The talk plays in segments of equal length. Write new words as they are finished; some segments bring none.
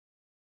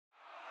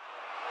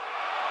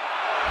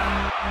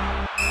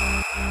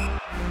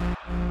A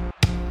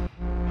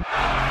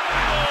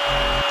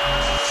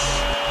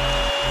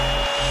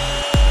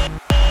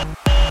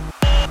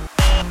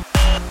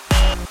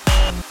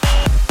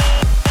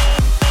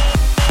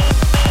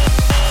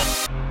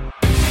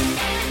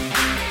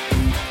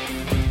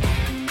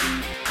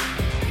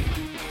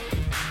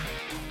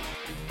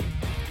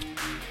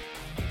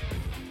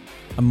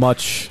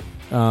much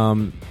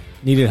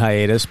needed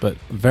hiatus, but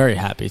very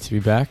happy to be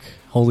back.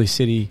 Holy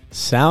City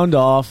sound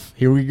off.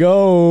 Here we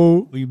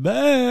go. We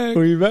back.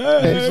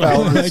 Hey,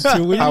 fellas.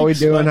 How we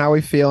doing? How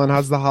we feeling?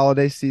 How's the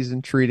holiday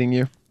season treating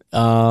you?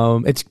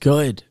 It's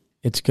good.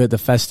 It's good. The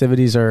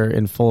festivities are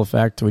in full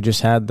effect. We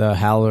just had the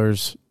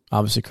Howlers,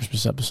 obviously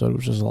Christmas episode,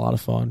 which was a lot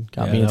of fun.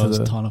 That was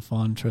a ton of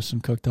fun.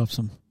 Tristan cooked up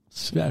some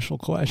special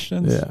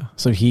questions. Yeah.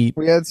 So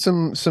we had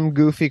some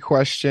goofy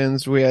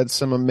questions. We had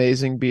some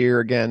amazing beer.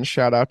 Again,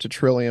 shout out to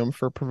Trillium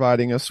for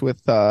providing us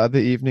with the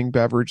evening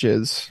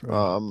beverages.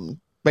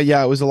 But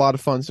yeah, it was a lot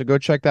of fun. So go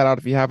check that out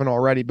if you haven't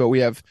already. But we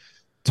have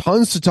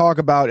tons to talk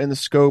about in the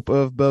scope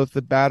of both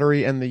the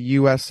Battery and the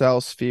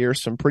USL sphere.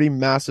 Some pretty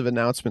massive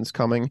announcements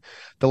coming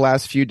the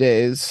last few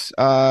days.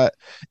 And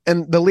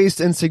the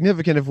least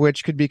insignificant of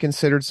which could be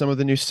considered some of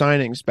the new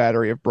signings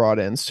Battery have brought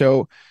in.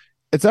 So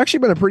it's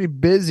actually been a pretty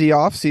busy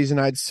offseason,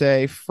 I'd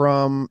say,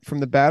 from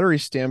the Battery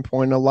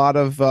standpoint. A lot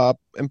of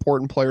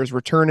important players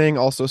returning,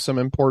 also some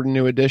important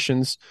new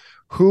additions.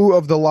 Who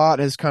of the lot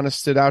has kind of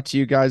stood out to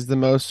you guys the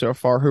most so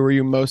far? Who are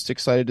you most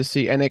excited to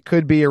see? And it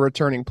could be a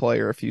returning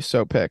player if you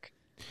so pick.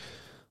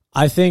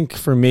 I think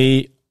for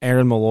me,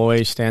 Aaron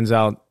Malloy stands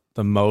out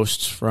the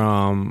most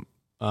from,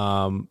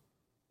 I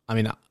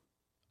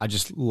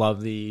just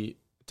love the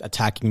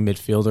attacking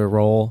midfielder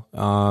role,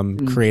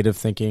 creative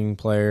thinking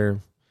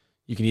player.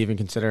 You can even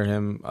consider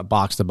him a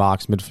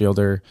box-to-box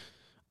midfielder.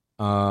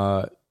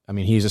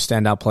 He's a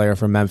standout player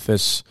for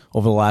Memphis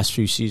over the last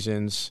few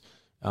seasons.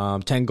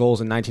 10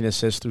 goals and 19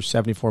 assists through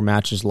 74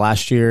 matches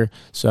last year.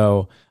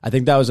 So I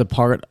think that was a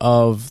part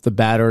of the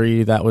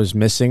Battery that was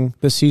missing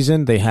this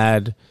season. They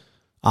had,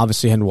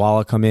 obviously,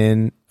 Henwala come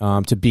in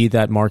to be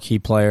that marquee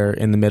player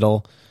in the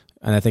middle.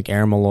 And I think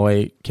Aaron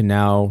Malloy can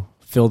now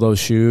fill those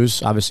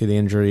shoes. Obviously, the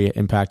injury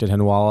impacted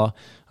Henwala.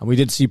 We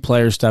did see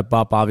players step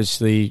up,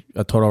 obviously,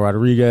 Toto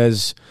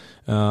Rodriguez.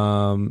 They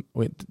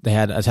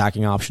had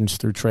attacking options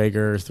through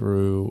Traeger,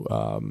 through,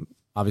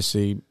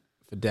 obviously,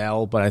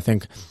 Fidel. But I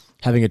think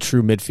having a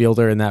true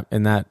midfielder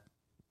in that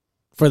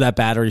for that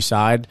Battery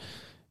side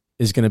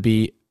is going to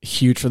be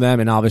huge for them,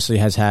 and obviously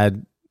has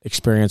had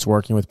experience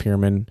working with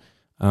Pierman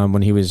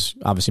when he was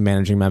obviously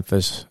managing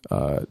Memphis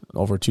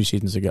over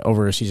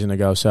a season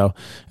ago. So,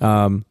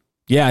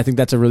 I think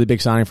that's a really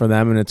big signing for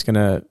them, and it's going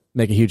to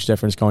make a huge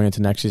difference going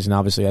into next season,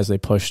 obviously, as they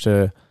push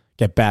to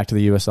get back to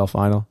the USL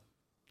final.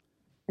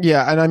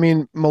 Yeah,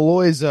 and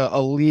Malloy's a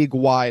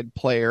league-wide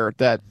player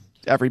that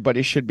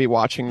everybody should be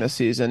watching this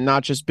season.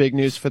 Not just big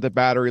news for the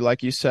Battery,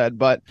 like you said,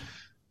 but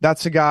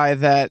that's a guy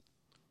that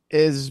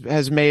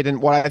has made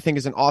what I think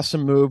is an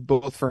awesome move,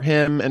 both for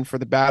him and for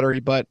the Battery,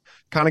 but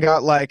kind of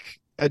got like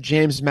a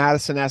James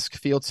Madison-esque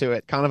feel to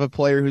it. Kind of a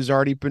player who's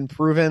already been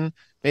proven,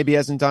 maybe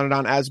hasn't done it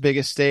on as big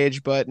a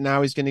stage, but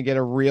now he's going to get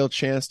a real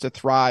chance to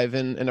thrive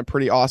in a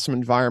pretty awesome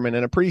environment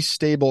and a pretty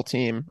stable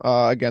team.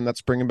 Again,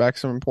 that's bringing back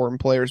some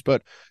important players.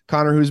 But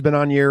Connor, who's been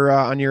on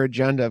your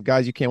agenda of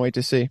guys you can't wait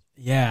to see?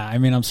 Yeah,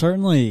 I'm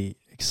certainly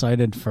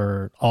excited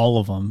for all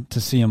of them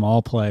to see them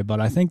all play, but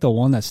I think the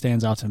one that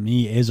stands out to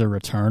me is a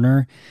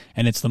returner,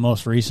 and it's the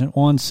most recent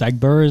one,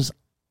 Segbers.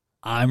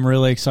 I'm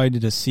really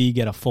excited to see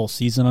get a full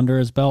season under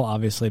his belt.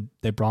 Obviously,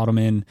 they brought him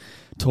in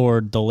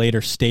toward the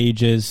later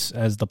stages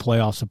as the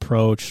playoffs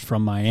approached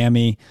from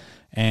Miami,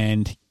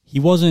 and he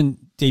wasn't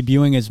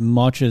debuting as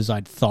much as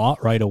I'd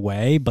thought right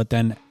away, but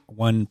then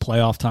when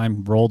playoff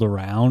time rolled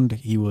around,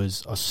 he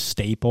was a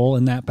staple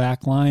in that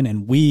back line,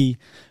 and we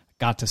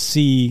got to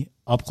see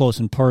up close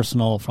and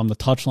personal from the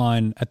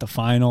touchline at the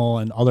final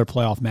and other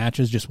playoff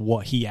matches just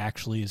what he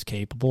actually is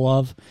capable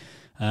of.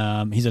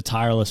 He's a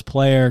tireless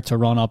player to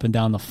run up and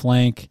down the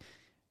flank.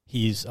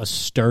 He's a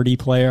sturdy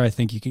player. I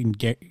think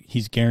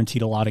he's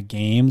guaranteed a lot of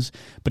games,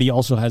 but he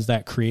also has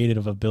that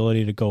creative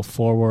ability to go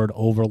forward,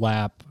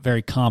 overlap,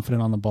 very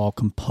confident on the ball,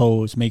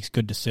 composed, makes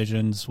good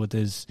decisions with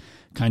his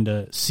kind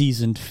of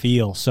seasoned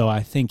feel. So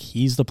I think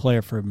he's the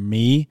player for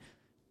me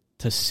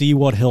to see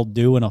what he'll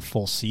do in a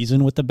full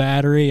season with the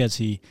Battery as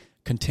he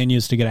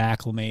continues to get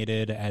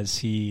acclimated, as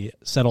he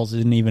settles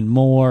in even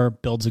more,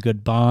 builds a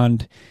good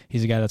bond.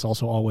 He's a guy that's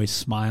also always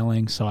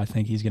smiling, so I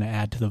think he's going to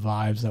add to the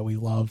vibes that we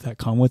love that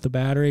come with the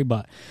Battery,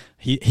 but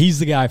he's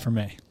the guy for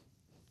me.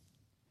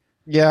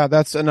 Yeah,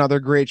 that's another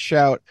great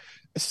shout.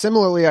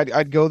 Similarly,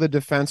 I'd go the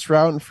defense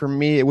route, and for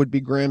me, it would be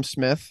Graham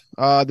Smith.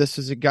 This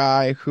is a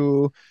guy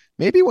who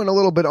maybe went a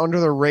little bit under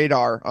the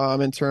radar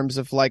in terms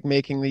of like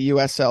making the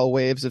USL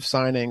waves of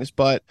signings,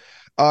 but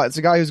it's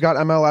a guy who's got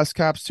MLS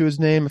caps to his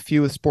name, a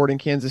few with Sporting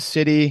Kansas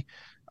City.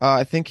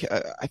 I think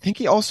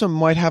he also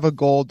might have a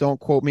goal. Don't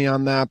quote me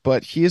on that,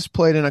 but he has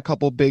played in a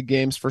couple big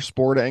games for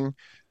Sporting.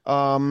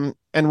 And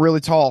really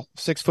tall,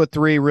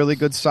 6'3", really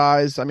good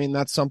size. I mean,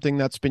 that's something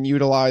that's been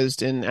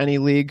utilized in any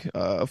league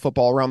of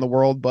football around the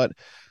world, but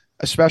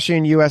especially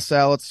in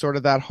USL, it's sort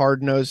of that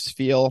hard-nosed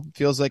feel.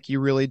 Feels like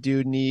you really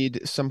do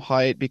need some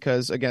height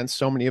because, again,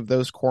 so many of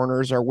those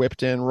corners are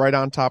whipped in right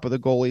on top of the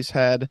goalie's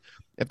head.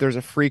 If there's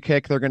a free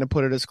kick, they're going to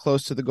put it as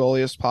close to the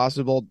goalie as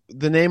possible.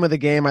 The name of the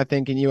game, I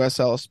think, in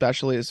USL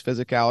especially is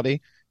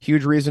physicality.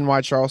 Huge reason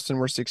why Charleston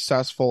were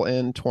successful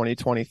in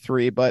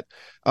 2023, but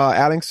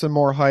adding some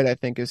more height, I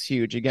think, is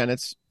huge. Again,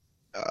 it's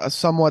a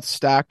somewhat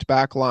stacked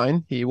back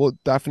line. He will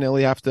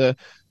definitely have to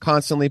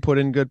constantly put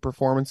in good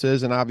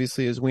performances, and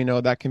obviously, as we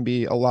know, that can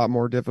be a lot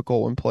more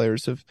difficult when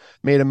players have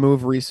made a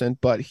move recent.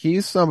 But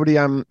he's somebody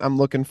I'm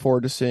looking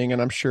forward to seeing,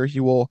 and I'm sure he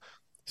will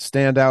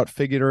stand out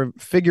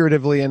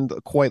figuratively and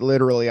quite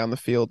literally on the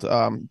field,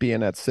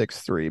 being at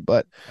 6'3".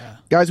 But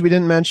guys, we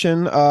didn't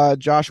mention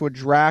Joshua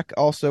Drack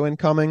also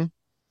incoming.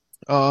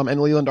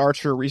 And Leland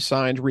Archer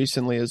re-signed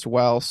recently as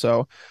well.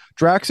 So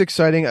Drack's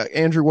exciting.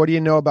 Andrew, what do you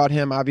know about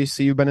him?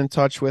 Obviously, you've been in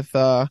touch with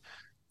a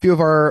few of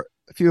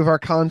our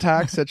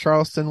contacts at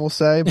Charleston, we'll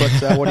say.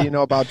 But what do you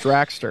know about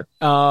Draxter?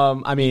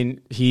 I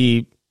mean,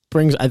 he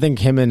brings. I think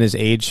him and his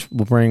age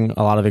will bring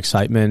a lot of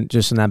excitement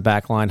just in that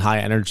back line, high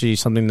energy,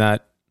 something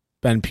that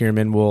Ben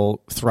Pierman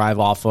will thrive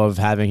off of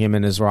having him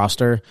in his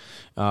roster.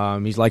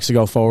 He likes to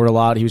go forward a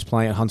lot. He was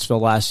playing at Huntsville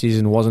last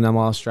season, was an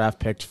MLS draft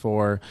picked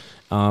for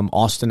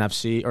Austin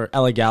FC or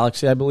LA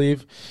Galaxy, I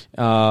believe.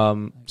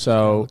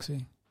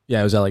 Galaxy.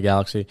 Yeah, it was LA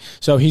Galaxy.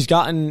 So he's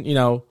gotten,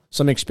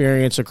 some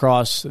experience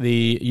across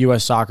the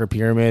U.S. soccer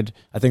pyramid.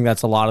 I think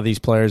that's a lot of these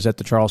players at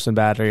the Charleston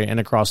Battery and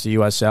across the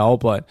USL,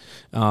 but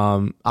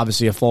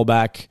obviously a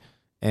fullback.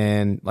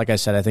 And like I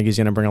said, I think he's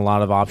going to bring a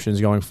lot of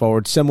options going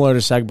forward, similar to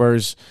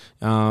Segbers,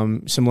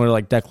 similar to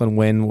like Declan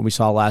Wynn, what we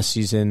saw last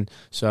season.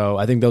 So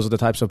I think those are the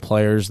types of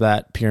players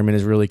that Pierman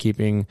is really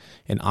keeping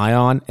an eye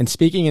on. And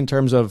speaking in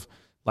terms of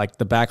like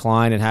the back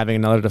line and having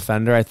another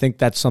defender, I think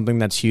that's something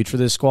that's huge for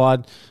this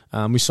squad.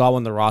 We saw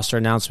when the roster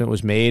announcement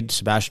was made,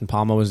 Sebastian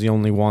Palma was the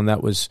only one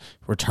that was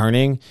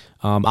returning.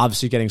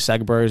 Obviously getting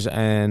Segbers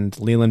and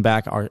Leland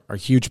back are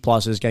huge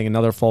pluses. Getting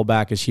another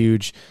fullback is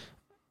huge.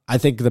 I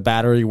think the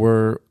Battery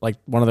were like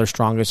one of their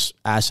strongest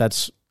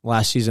assets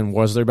last season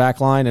was their back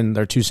line and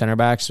their two center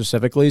backs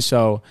specifically.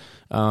 So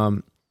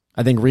I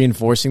think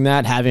reinforcing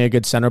that, having a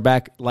good center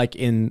back like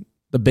in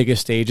the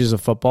biggest stages of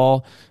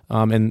football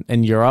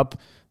in Europe,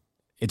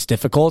 it's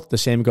difficult. The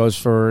same goes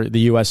for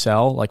the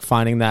USL. Like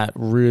finding that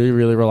really,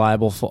 really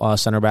reliable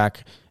center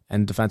back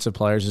and defensive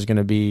players is going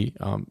to be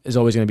is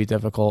always going to be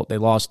difficult. They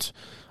lost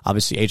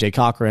obviously AJ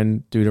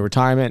Cochran due to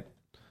retirement.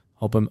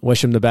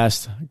 Wish him the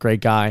best.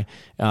 Great guy.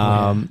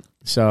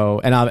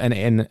 So and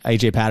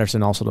AJ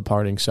Patterson also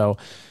departing. So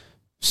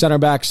center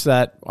backs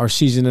that are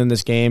seasoned in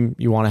this game,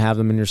 you want to have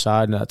them in your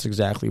side, and that's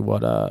exactly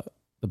what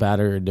the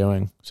Battery are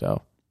doing.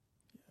 So,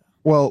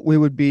 well, we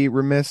would be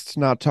remiss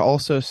not to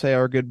also say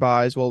our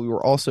goodbyes while we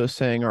were also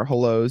saying our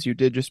hellos. You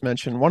did just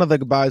mention one of the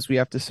goodbyes we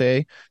have to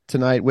say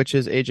tonight, which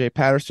is AJ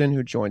Patterson,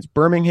 who joins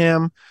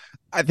Birmingham.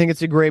 I think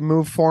it's a great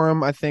move for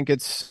him. I think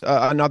it's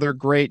another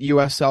great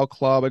USL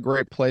club, a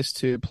great place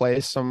to play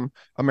some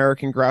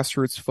American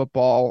grassroots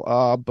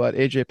football. But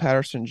AJ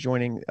Patterson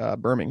joining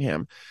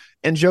Birmingham.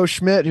 And Joe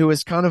Schmidt, who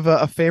is kind of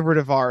a favorite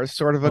of ours,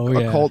 sort of a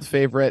cult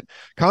favorite.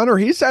 Connor,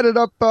 he's headed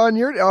up in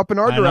our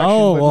direction,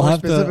 but more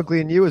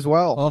specifically in you as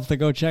well. We'll have to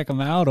go check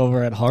him out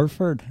over at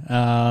Hartford.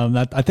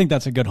 I think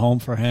that's a good home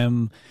for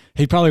him.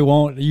 He probably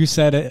won't, you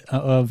said it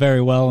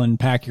very well, and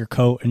pack your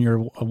coat and your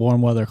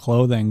warm weather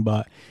clothing,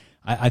 but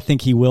I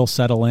think he will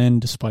settle in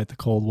despite the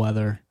cold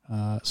weather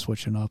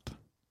switching up.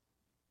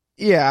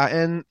 Yeah,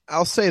 and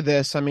I'll say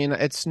this. I mean,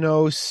 it's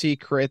no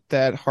secret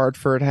that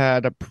Hartford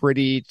had a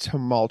pretty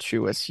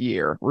tumultuous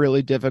year,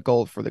 really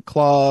difficult for the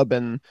club,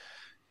 and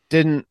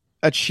didn't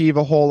achieve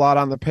a whole lot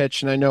on the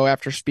pitch. And I know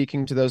after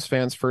speaking to those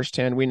fans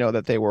firsthand, we know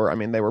that they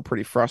were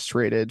pretty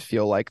frustrated,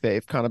 feel like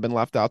they've kind of been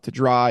left out to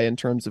dry in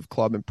terms of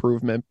club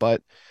improvement.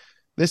 But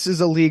this is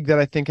a league that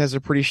I think has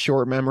a pretty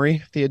short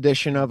memory. The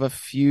addition of a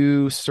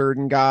few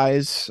certain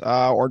guys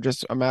or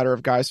just a matter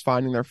of guys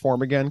finding their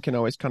form again can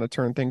always kind of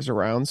turn things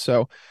around.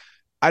 So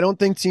I don't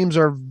think teams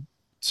are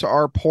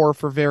poor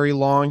for very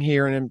long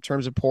here. And in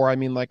terms of poor, I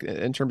mean like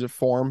in terms of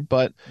form.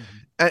 But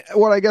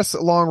what I guess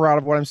long route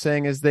of what I'm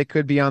saying is they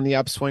could be on the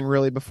upswing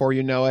really before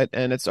you know it.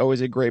 And it's always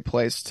a great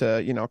place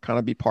to, kind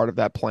of be part of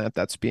that plant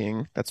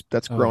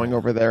that's growing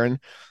over there in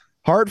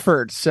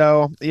Hartford.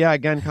 So yeah,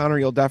 again, Connor,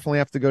 you'll definitely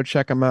have to go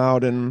check him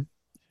out, and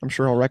I'm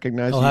sure he'll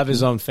recognize. He'll have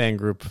his own fan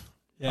group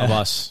of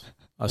us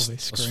four,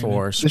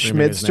 the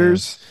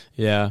Schmidsters.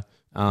 Yeah,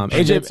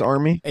 AJ's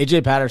Army.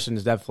 AJ Patterson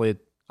is definitely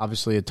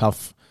obviously a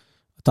tough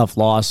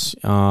loss.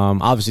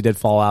 Obviously did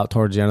fall out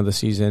towards the end of the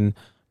season,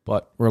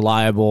 but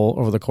reliable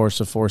over the course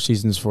of 4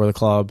 seasons for the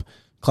club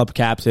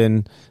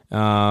captain,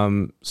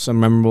 some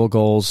memorable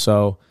goals.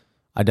 So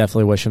I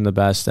definitely wish him the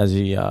best as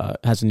he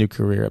has a new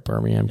career at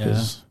Birmingham,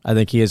 because I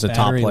think he is a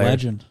top player.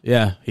 Legend.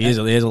 Yeah, he is.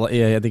 I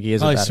think he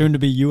is probably soon to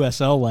be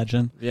USL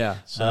legend. Yeah.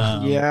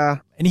 So yeah,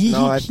 and he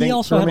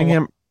also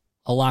Birmingham.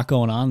 a lot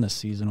going on this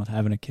season with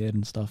having a kid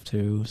and stuff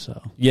too.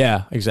 So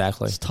Yeah,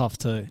 exactly. it's tough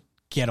to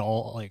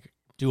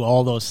do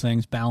all those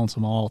things, balance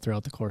them all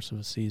throughout the course of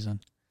a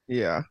season.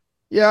 Yeah.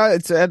 Yeah,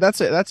 that's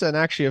an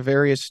actually a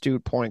very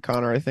astute point,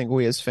 Connor. I think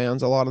we as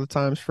fans a lot of the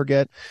times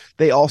forget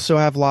they also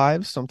have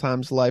lives.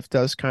 Sometimes life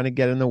does kind of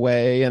get in the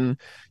way, and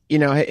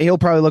he'll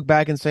probably look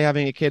back and say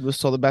having a kid was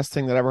still the best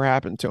thing that ever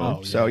happened to him. Oh,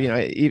 yeah. So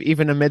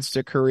even amidst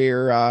a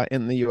career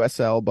in the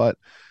USL, but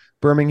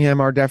Birmingham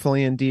are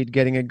definitely indeed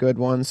getting a good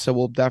one. So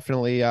we'll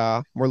definitely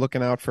we're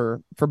looking out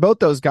for both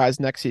those guys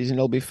next season.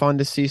 It'll be fun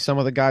to see some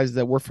of the guys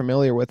that we're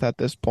familiar with at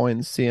this point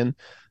and seeing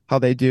how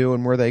they do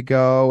and where they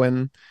go,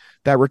 and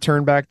that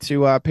return back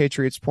to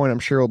Patriots Point, I'm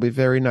sure, will be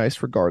very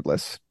nice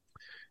regardless.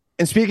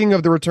 And speaking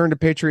of the return to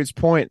Patriots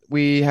Point,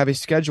 we have a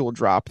schedule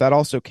drop that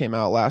also came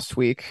out last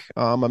week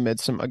amid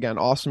some, again,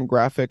 awesome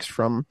graphics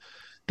from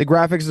the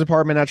graphics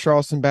department at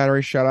Charleston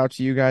Battery. Shout out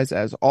to you guys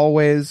as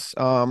always.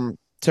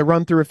 To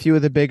run through a few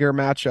of the bigger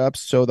matchups.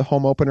 So the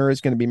home opener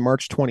is going to be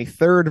March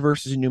 23rd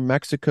versus New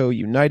Mexico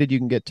United. You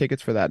can get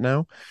tickets for that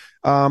now.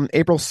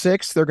 April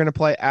 6th, they're going to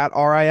play at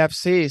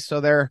RIFC.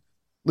 So they're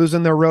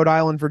losing their Rhode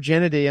Island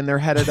virginity and they're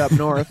headed up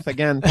north.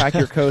 Again, pack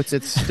your coats.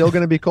 It's still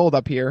going to be cold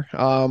up here.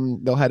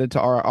 They'll head to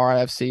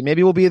RIFC.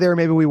 Maybe we'll be there.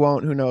 Maybe we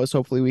won't. Who knows?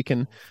 Hopefully we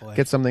can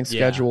get something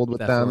scheduled with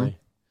definitely.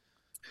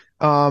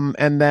 them.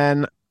 And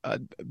then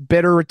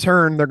bitter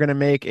return, they're going to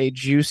make a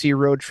juicy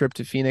road trip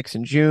to Phoenix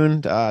in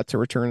June to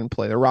return and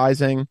play the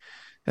Rising.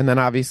 And then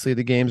obviously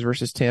the games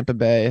versus Tampa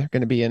Bay are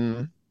going to be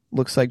in,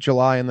 looks like,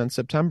 July and then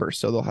September.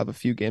 So they'll have a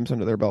few games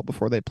under their belt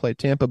before they play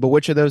Tampa. But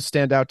which of those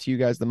stand out to you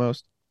guys the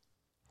most?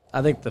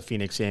 I think the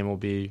Phoenix game will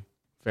be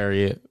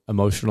very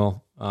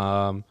emotional.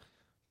 A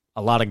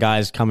lot of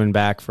guys coming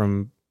back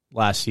from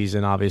last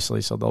season,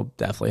 obviously, so they'll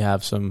definitely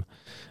have some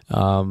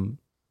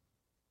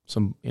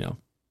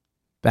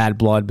bad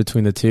blood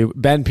between the two.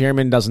 Ben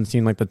Pierman doesn't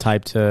seem like the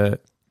type to.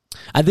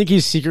 I think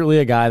he's secretly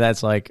a guy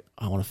that's like,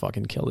 I want to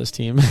fucking kill this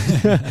team.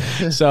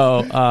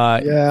 So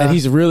and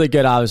he's really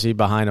good, obviously,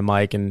 behind a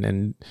mic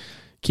and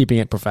keeping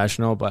it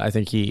professional. But I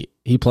think he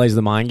plays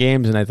the mind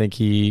games, and I think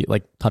he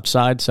touch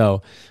side.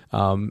 So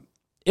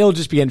it'll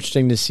just be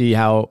interesting to see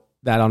how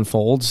that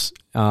unfolds.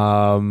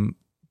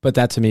 But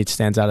that to me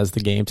stands out as the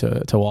game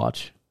to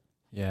watch.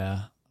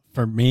 Yeah,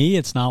 for me,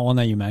 it's not one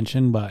that you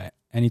mentioned, but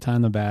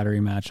anytime the Battery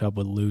matchup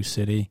with Lou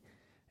City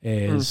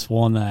is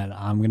one that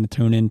I'm going to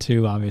tune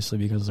into, obviously,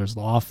 because there's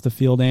off the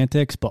field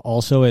antics, but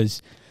also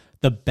as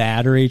the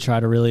Battery try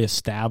to really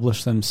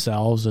establish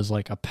themselves as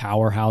like a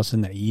powerhouse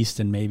in the East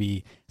and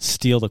maybe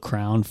steal the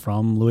crown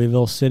from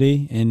Louisville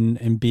City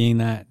in being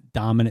that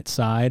dominant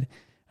side.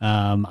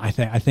 I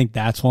think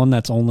that's one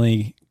that's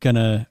only going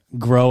to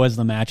grow as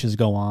the matches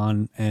go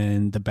on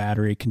and the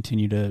Battery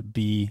continue to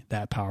be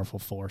that powerful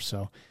force.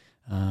 So,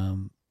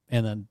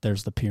 and then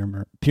there's the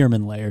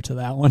Pierman layer to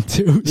that one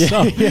too.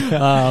 So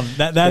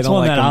that's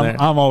one that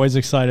I'm always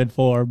excited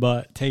for.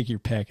 But take your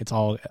pick.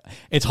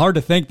 It's hard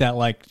to think that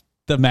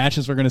the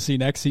matches we're going to see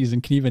next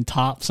season can even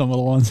top some of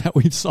the ones that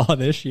we saw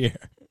this year.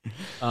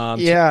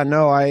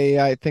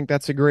 I think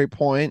that's a great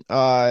point.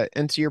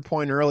 And to your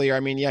point earlier, I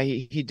mean,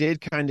 he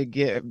did kind of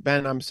give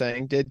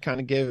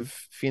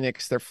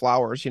Phoenix their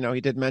flowers.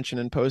 He did mention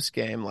in post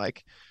game,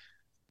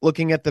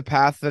 looking at the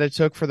path that it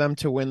took for them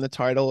to win the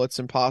title, it's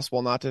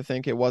impossible not to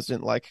think it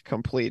wasn't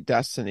complete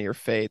destiny or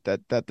fate,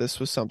 that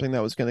this was something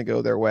that was going to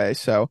go their way.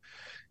 So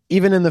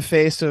even in the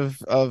face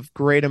of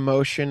great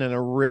emotion and a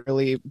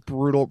really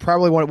brutal,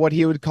 probably what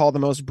he would call the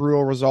most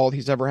brutal result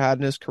he's ever had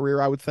in his career,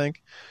 I would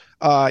think,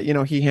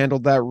 he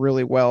handled that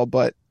really well.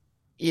 But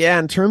yeah,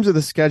 in terms of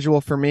the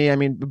schedule for me, I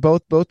mean,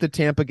 both the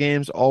Tampa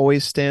games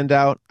always stand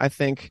out. I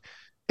think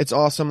it's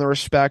awesome the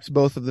respect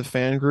both of the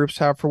fan groups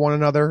have for one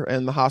another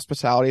and the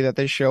hospitality that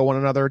they show one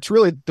another. It's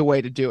really the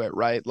way to do it,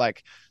 right?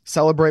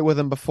 Celebrate with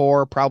them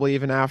before, probably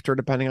even after,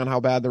 depending on how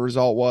bad the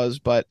result was.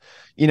 But,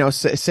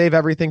 save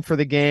everything for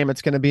the game.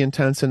 It's going to be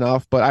intense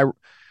enough. But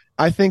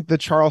I think the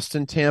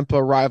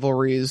Charleston-Tampa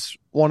rivalry is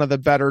one of the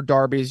better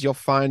derbies you'll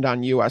find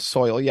on U.S.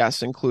 soil.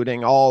 Yes,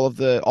 including all of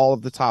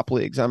the top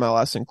leagues,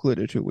 MLS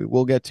included, who we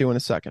will get to in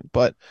a second.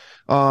 But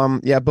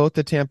both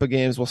the Tampa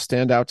games will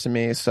stand out to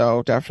me.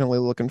 So definitely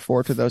looking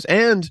forward to those.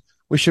 And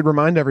we should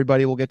remind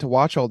everybody we'll get to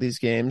watch all these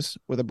games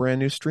with a brand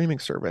new streaming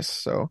service.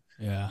 So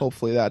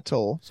hopefully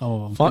that'll some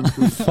of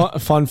them.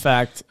 Fun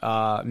fact: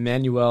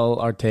 Manuel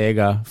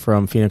Ortega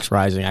from Phoenix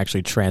Rising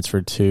actually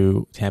transferred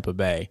to Tampa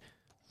Bay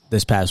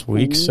this past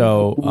week.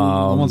 So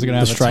someone's gonna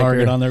have a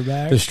target on their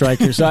back. The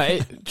striker. So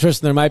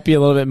Tristan, there might be a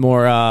little bit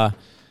more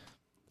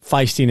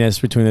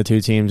feistiness between the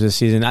two teams this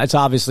season. It's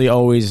obviously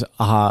always a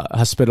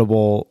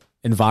hospitable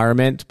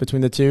environment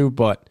between the two,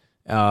 but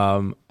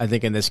I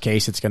think in this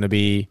case it's going to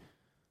be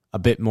a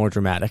bit more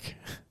dramatic.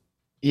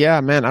 Yeah,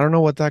 man, I don't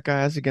know what that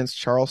guy has against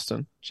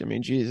Charleston. I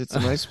mean, geez, it's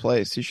a nice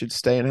place. You should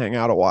stay and hang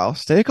out a while.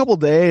 Stay a couple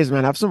days,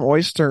 man. Have some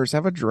oysters.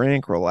 Have a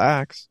drink.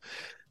 Relax.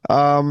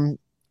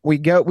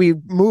 We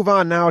move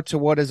on now to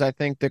what is, I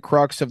think, the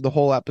crux of the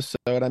whole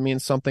episode. I mean,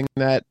 something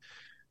that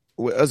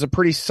was a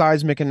pretty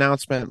seismic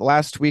announcement.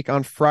 Last week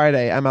on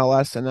Friday,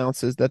 MLS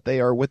announces that they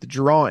are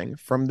withdrawing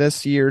from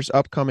this year's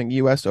upcoming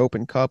U.S.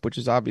 Open Cup, which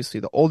is obviously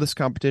the oldest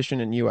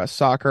competition in U.S.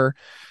 soccer.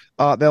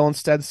 They'll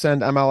instead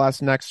send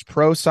MLS Next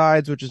Pro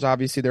sides, which is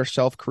obviously their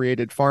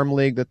self-created farm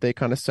league that they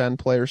kind of send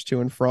players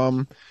to and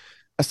from.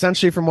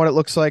 Essentially, from what it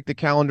looks like, the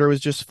calendar was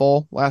just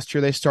full. Last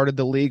year, they started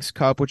the Leagues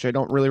Cup, which I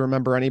don't really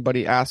remember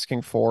anybody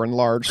asking for in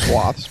large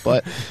swaths,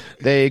 but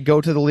they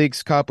go to the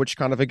Leagues Cup, which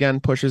kind of, again,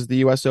 pushes the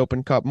U.S.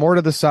 Open Cup more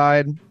to the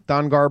side.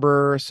 Don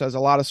Garber says a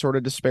lot of sort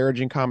of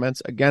disparaging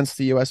comments against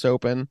the U.S.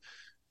 Open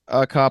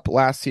Cup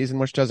last season,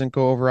 which doesn't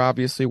go over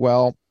obviously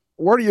well.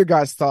 What are your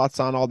guys' thoughts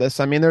on all this?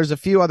 I mean, there's a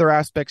few other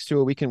aspects to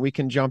it we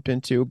can jump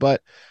into,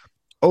 but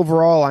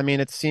overall, I mean,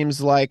 it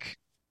seems like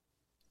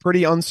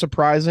pretty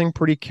unsurprising,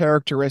 pretty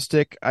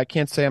characteristic. I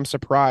can't say I'm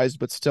surprised,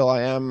 but still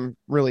I am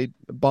really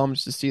bummed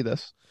to see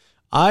this.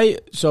 I'm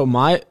just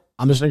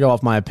gonna go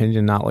off my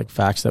opinion, not like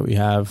facts that we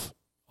have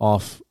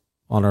off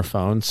on our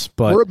phones.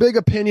 But we're a big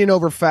opinion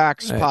over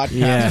facts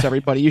podcast,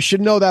 everybody. You should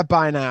know that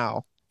by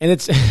now. And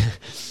it's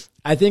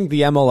I think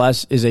the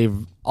MLS is a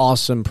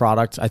awesome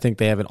product. I think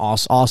they have an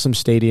awesome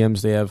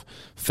stadiums. They have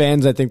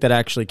fans, I think, that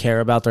actually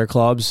care about their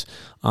clubs.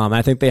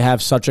 I think they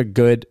have such a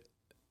good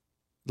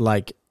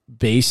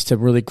base to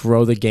really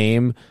grow the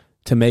game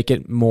to make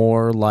it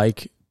more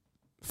like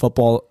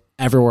football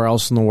everywhere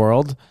else in the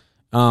world.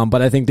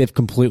 But I think they've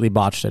completely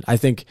botched it. I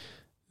think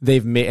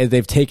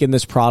they've taken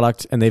this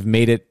product and they've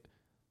made it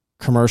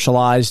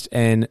commercialized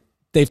and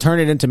they've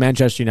turned it into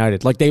Manchester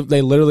United. Like they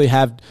literally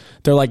have,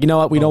 they're like, you know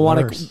what? We don't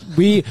want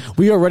to,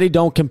 we already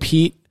don't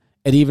compete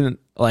and even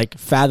like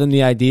fathom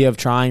the idea of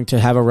trying to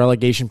have a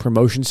relegation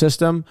promotion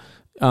system.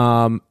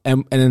 And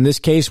in this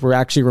case, we're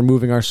actually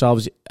removing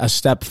ourselves a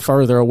step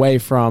further away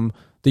from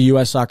the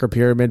U.S. soccer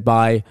pyramid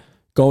by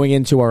going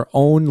into our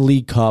own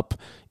League Cup,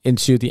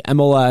 into the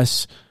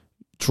MLS,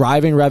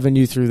 driving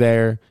revenue through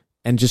there,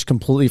 and just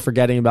completely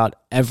forgetting about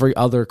every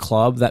other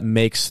club that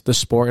makes the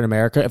sport in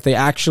America. If they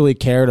actually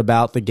cared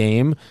about the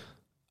game,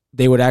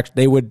 they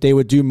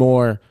would do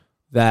more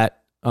that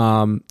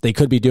they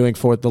could be doing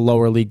for the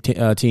lower league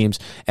teams.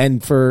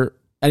 And for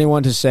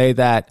anyone to say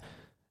that,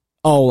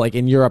 oh, like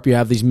in Europe, you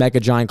have these mega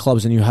giant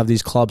clubs and you have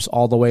these clubs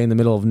all the way in the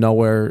middle of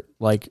nowhere,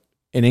 like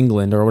in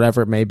England or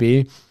whatever it may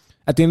be.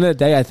 At the end of the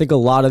day, I think a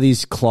lot of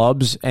these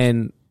clubs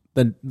and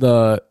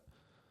the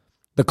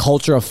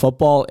culture of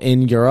football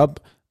in Europe,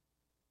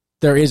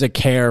 there is a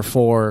care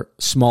for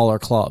smaller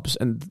clubs,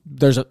 and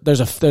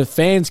the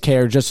fans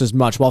care just as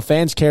much. While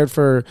fans cared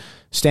for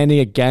standing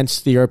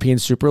against the European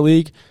Super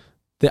League,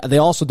 they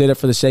also did it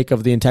for the sake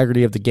of the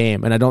integrity of the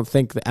game. And I don't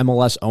think the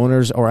MLS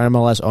owners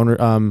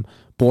or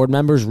board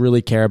members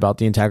really care about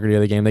the integrity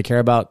of the game. They care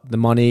about the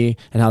money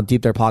and how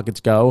deep their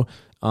pockets go.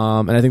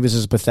 And I think this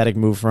is a pathetic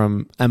move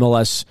from the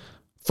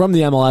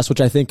MLS,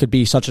 which I think could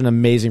be such an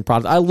amazing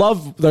product. I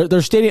love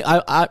their stadium.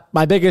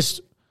 My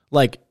biggest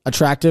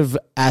attractive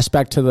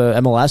aspect to the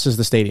MLS is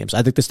the stadiums.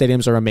 I think the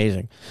stadiums are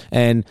amazing,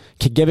 and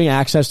giving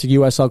access to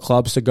USL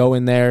clubs to go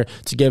in there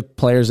to give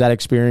players that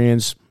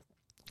experience,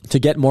 to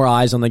get more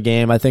eyes on the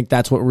game. I think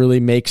that's what really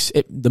makes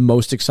it the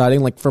most exciting.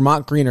 Like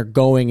Vermont Green are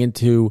going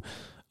into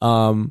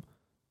the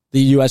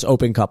U.S.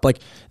 Open Cup. Like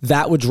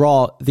that would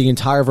draw the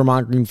entire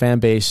Vermont Green fan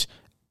base,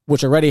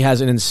 which already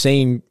has an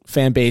insane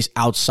fan base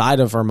outside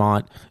of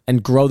Vermont,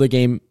 and grow the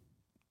game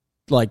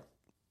like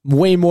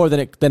way more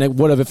than it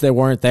would have if they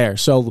weren't there.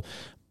 So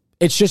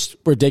it's just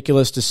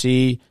ridiculous to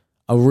see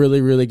a really,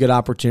 really good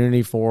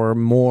opportunity for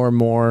more and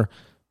more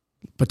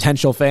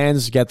potential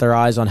fans to get their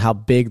eyes on how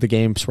big the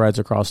game spreads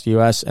across the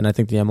U.S., and I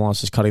think the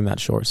MLS is cutting that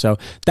short. So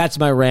that's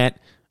my rant.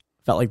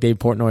 Felt like Dave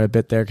Portnoy a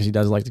bit there because he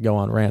does like to go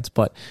on rants,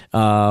 but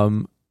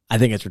I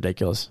think it's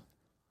ridiculous.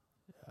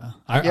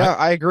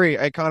 I agree.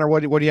 Hey, Connor,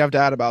 what do you have to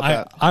add about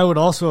that? I would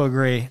also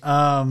agree.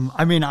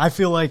 I mean, I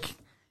feel like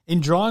in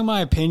drawing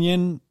my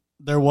opinion,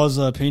 there was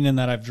an opinion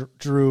that I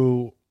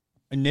drew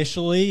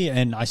initially,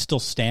 and I still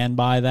stand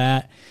by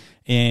that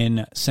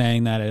in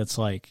saying that it's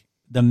like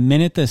the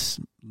minute this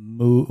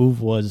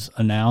move was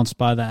announced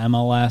by the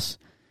MLS,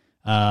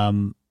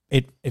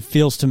 it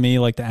feels to me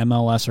like the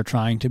MLS are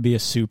trying to be a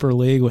Super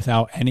League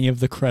without any of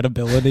the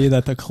credibility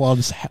that the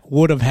clubs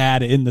would have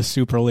had in the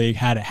Super League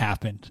had it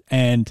happened.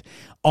 And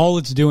all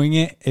it's doing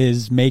it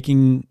is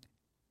making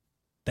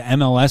the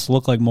MLS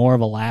look like more of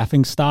a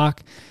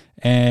laughingstock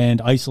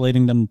and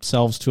isolating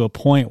themselves to a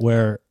point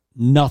where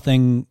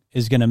nothing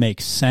is going to make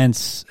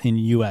sense in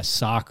U.S.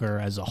 soccer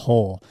as a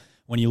whole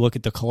when you look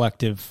at the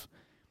collective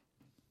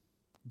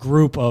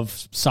group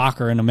of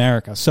soccer in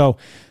America. So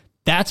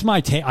that's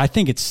my take. I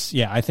think it's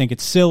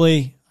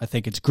silly. I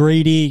think it's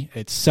greedy.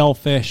 It's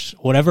selfish.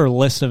 Whatever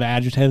list of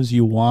adjectives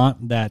you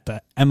want that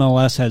the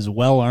MLS has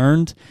well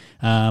earned,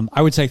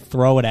 I would say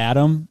throw it at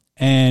them.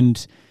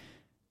 And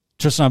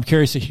Tristan, I'm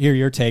curious to hear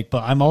your take,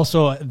 but I'm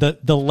also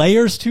the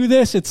layers to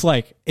this. It's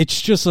like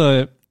it's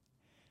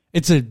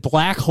a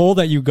black hole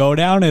that you go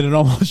down, and it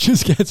almost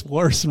just gets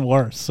worse and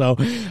worse. So,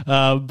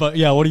 but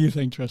yeah, what do you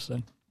think,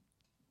 Tristan?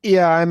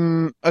 Yeah,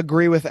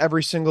 agree with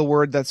every single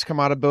word that's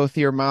come out of both of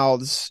your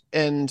mouths.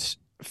 And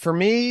For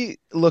me,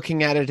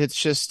 looking at it, it's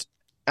just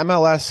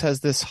MLS has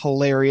this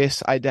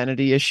hilarious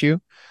identity issue.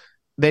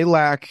 They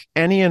lack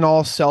any and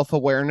all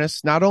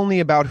self-awareness, not only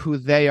about who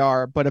they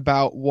are, but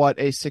about what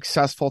a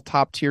successful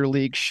top-tier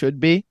league should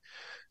be.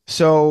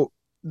 So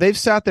they've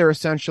sat there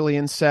essentially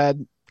and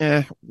said,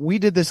 we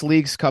did this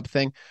Leagues Cup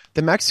thing.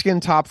 The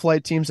Mexican top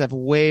flight teams have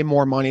way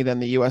more money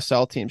than the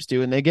USL teams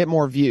do, and they get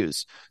more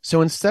views.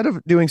 So instead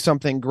of doing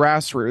something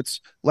grassroots,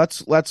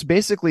 let's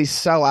basically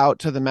sell out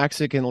to the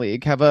Mexican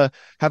League, have a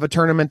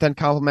tournament that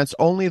complements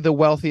only the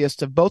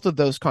wealthiest of both of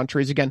those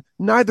countries. Again,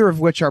 neither of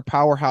which are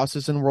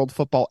powerhouses in world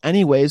football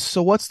anyways.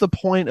 So what's the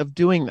point of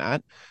doing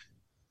that?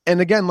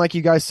 And again, like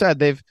you guys said,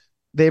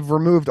 they've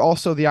removed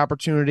also the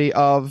opportunity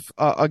of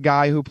a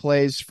guy who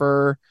plays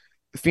for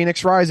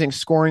Phoenix Rising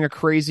scoring a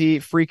crazy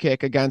free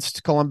kick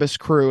against Columbus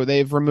Crew.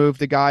 They've removed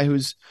the guy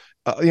who's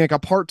like a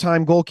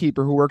part-time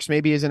goalkeeper who works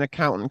maybe as an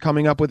accountant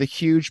coming up with a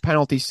huge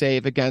penalty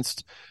save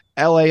against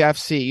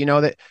LAFC. You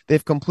know, that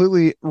they've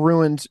completely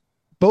ruined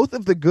both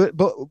of the good,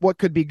 what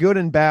could be good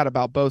and bad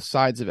about both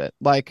sides of it.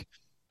 Like,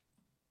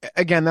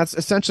 again, that's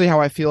essentially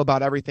how I feel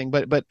about everything,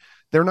 but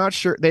they're not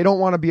sure. They don't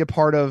want to be a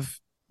part of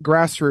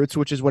grassroots,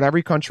 which is what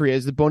every country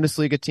is. The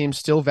Bundesliga team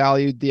still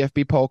valued the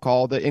FB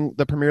Pokal.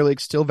 The Premier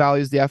League still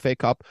values the FA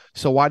Cup.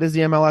 So why does the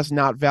MLS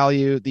not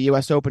value the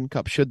US Open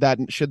Cup? Should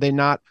they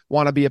not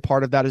want to be a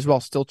part of that as well?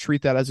 Still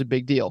treat that as a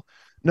big deal?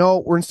 No,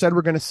 we're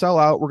going to sell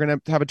out. We're going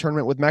to have a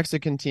tournament with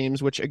Mexican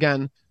teams, which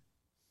again,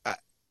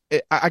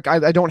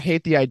 I don't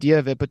hate the idea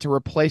of it, but to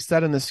replace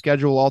that in the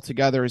schedule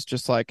altogether is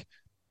just like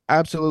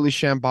absolutely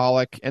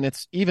shambolic, and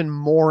it's even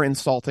more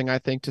insulting, I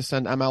think, to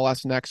send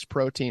MLS Next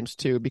Pro teams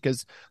too,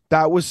 because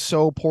that was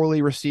so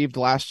poorly received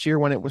last year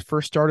when it was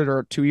first started,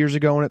 or 2 years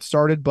ago when it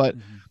started. But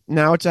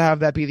now to have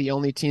that be the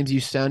only teams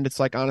you send,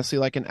 it's like honestly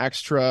like an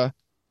extra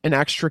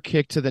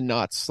kick to the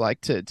nuts,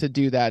 like to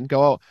do that and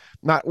go,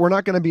 we're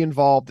not going to be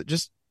involved.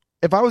 Just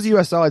if I was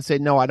USL, I'd say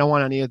no, I don't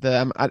want any of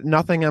them.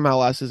 Nothing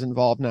MLS is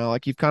involved now.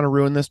 Like, you've kind of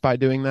ruined this by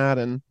doing that.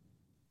 And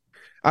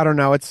I don't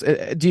know.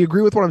 Do you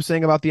agree with what I'm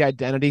saying about the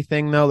identity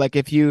thing, though? Like,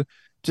 if you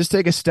just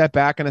take a step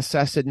back and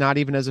assess it, not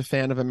even as a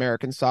fan of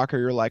American soccer,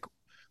 you're like,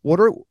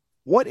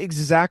 what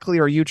exactly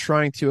are you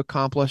trying to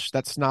accomplish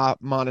that's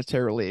not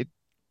monetarily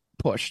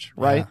pushed,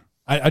 right?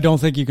 Yeah. I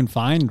don't think you can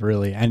find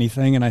really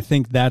anything, and I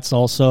think that's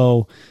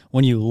also,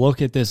 when you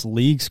look at this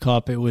Leagues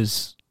Cup, it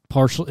was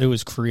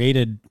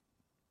created,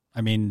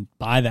 I mean,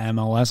 by the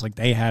MLS. Like,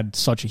 they had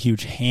such a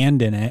huge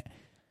hand in it.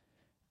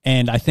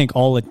 And I think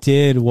all it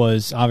did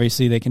was,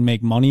 obviously they can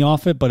make money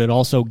off it, but it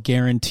also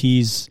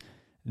guarantees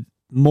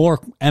more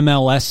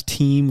MLS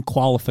team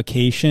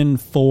qualification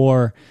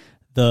for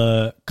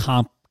the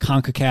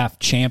CONCACAF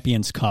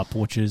Champions Cup,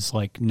 which is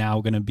like now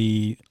going to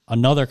be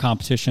another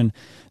competition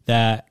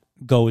that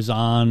goes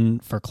on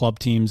for club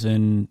teams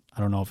in,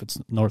 I don't know if it's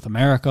North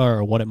America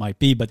or what it might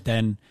be, but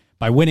then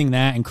by winning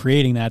that and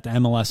creating that, the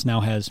MLS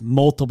now has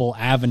multiple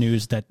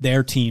avenues that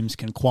their teams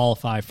can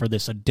qualify for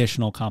this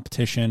additional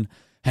competition.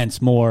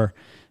 Hence more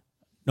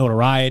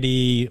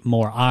notoriety,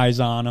 more eyes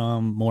on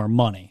them, more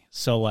money.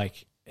 So,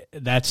 like,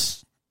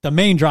 that's the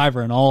main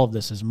driver in all of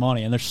this is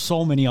money. And there's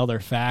so many other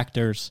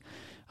factors.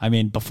 I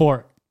mean,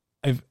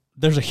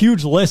 there's a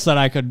huge list that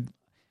I could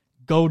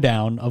go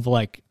down of,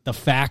 like, the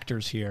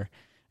factors here.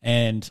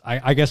 And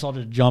I guess I'll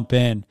just jump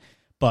in.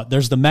 But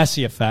there's the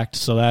Messi effect.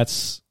 So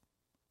that's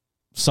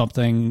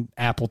something,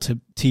 Apple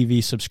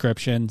TV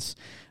subscriptions,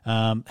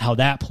 how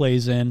that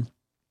plays in.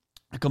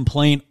 A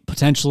complaint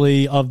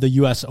potentially of the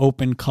U.S.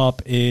 Open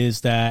Cup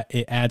is that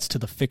it adds to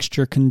the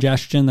fixture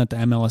congestion that the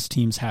MLS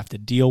teams have to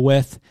deal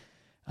with,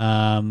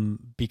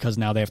 because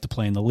now they have to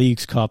play in the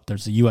Leagues Cup.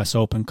 There's the U.S.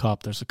 Open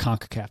Cup. There's the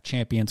CONCACAF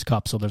Champions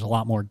Cup. So there's a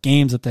lot more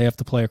games that they have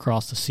to play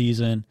across the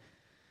season.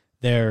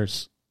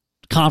 There's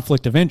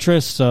conflict of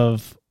interests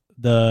of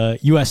the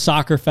U.S.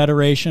 Soccer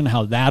Federation,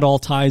 how that all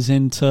ties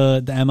into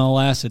the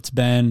MLS. It's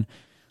been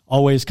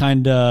always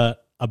kind of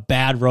a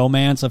bad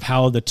romance of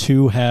how the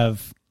two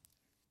have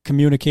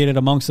communicated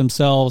amongst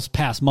themselves,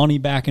 pass money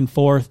back and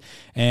forth,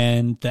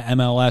 and the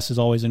MLS is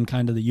always in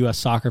kind of the U.S.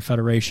 Soccer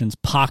Federation's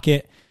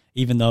pocket,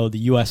 even though the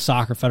U.S.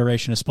 Soccer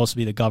Federation is supposed to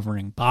be the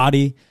governing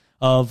body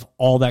of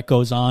all that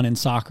goes on in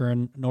soccer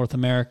in North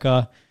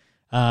America.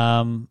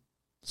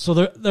 So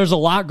there's a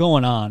lot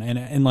going on,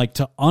 and like,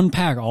 to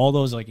unpack all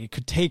those, like, it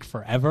could take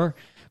forever,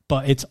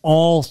 but it's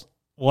all,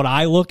 what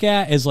I look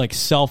at is like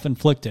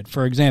self-inflicted.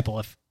 For example,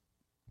 if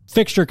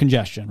fixture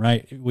congestion,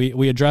 right?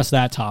 We address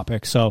that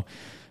topic. So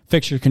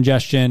fixture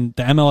congestion,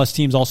 the MLS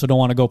teams also don't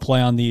want to go play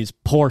on these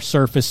poor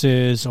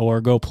surfaces or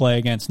go play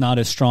against not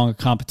as strong a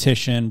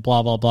competition,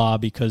 blah, blah, blah,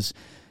 because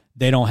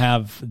they don't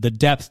have the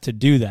depth to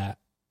do that.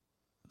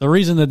 The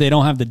reason that they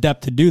don't have the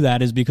depth to do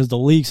that is because the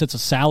league sets a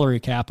salary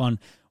cap on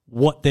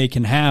what they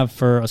can have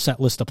for a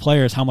set list of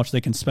players, how much they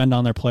can spend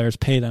on their players,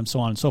 pay them, so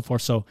on and so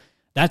forth. So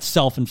that's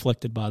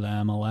self-inflicted by the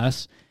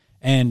MLS.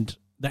 And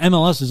the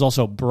MLS is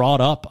also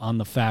brought up on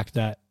the fact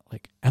that,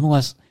 like,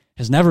 MLS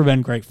has never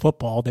been great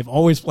football. They've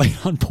always played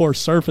on poor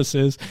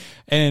surfaces.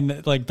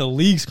 And, like, the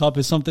Leagues Cup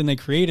is something they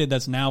created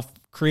that's now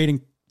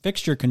creating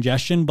fixture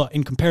congestion, but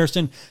in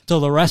comparison to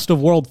the rest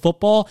of world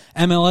football,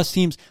 MLS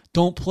teams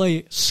don't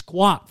play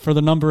squat for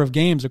the number of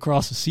games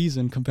across the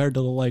season compared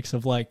to the likes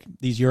of like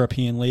these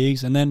European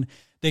leagues. And then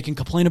they can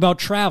complain about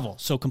travel.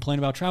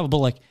 But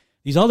like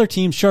these other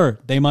teams, sure,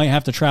 they might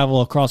have to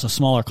travel across a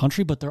smaller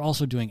country, but they're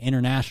also doing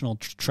international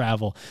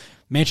travel.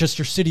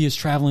 Manchester City is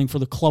traveling for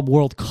the Club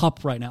World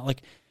Cup right now.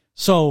 Like,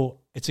 so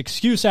it's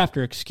excuse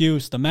after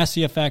excuse. The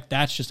Messi effect,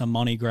 that's just a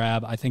money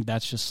grab. I think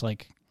that's just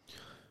like,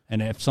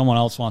 and if someone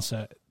else wants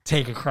to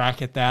take a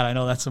crack at that, I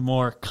know that's a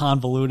more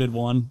convoluted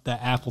one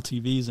that Apple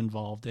TV is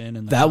involved in.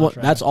 And that one,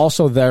 that's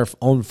also their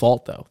own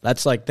fault, though.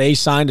 That's like they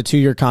signed a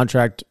 2-year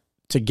contract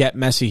to get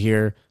Messi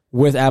here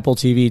with Apple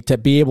TV to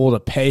be able to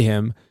pay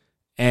him.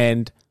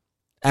 And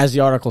as the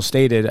article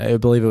stated, I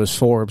believe it was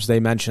Forbes, they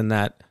mentioned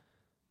that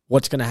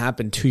what's going to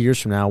happen 2 years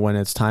from now when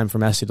it's time for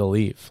Messi to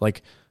leave?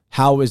 Like,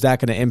 how is that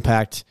going to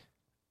impact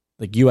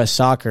like U.S.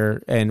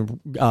 soccer and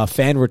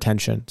fan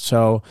retention?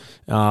 So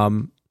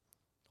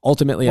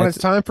ultimately, when it's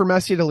time for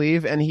Messi to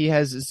leave, and he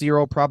has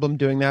zero problem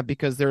doing that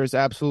because there is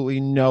absolutely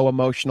no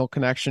emotional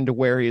connection to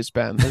where he has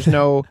been. There's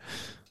no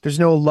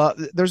love.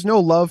 There's no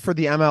love for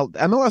the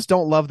MLS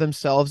don't love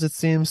themselves, it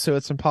seems, so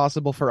it's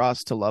impossible for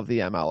us to love the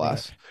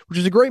MLS, which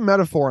is a great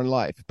metaphor in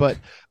life. But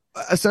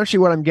essentially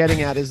what I'm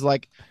getting at is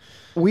like,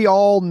 we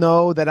all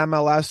know that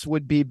MLS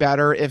would be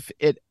better if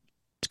it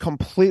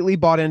completely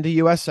bought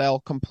into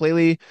USL,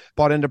 completely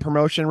bought into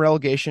promotion,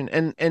 relegation,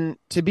 and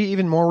to be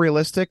even more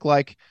realistic,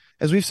 like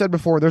as we've said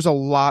before, there's a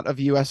lot of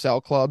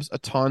USL clubs, a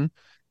ton,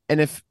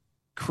 and if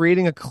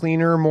creating a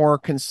cleaner, more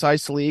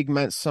concise league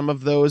meant some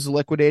of those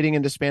liquidating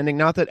and disbanding,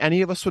 not that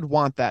any of us would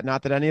want that,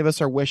 not that any of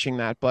us are wishing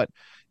that, but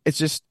it's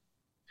just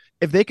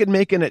if they could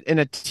make it in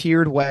a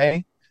tiered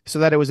way so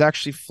that it was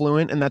actually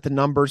fluent and that the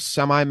numbers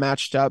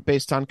semi-matched up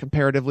based on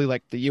comparatively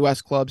like the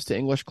US clubs to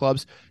English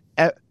clubs,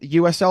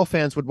 USL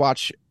fans would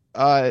watch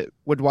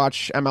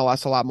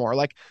MLS a lot more.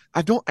 Like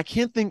I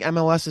can't think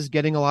MLS is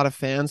getting a lot of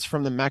fans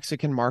from the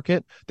Mexican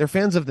market. They're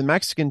fans of the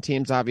Mexican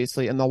teams,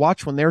 obviously, and they'll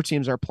watch when their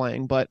teams are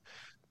playing, but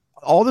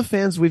all the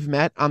fans we've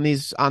met on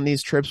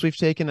these trips we've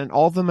taken, and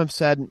all of them have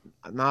said,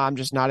 nah, I'm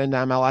just not into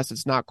MLS.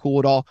 It's not cool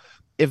at all.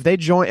 If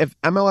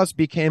MLS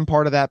became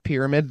part of that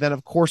pyramid, then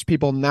of course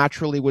people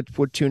naturally would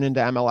tune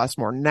into MLS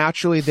more.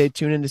 Naturally, they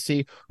tune in to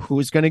see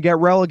who's going to get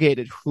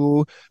relegated,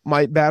 who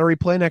might Battery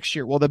play next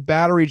year. Will the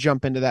Battery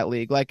jump into that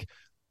league? Like,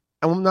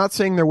 I'm not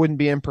saying there wouldn't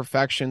be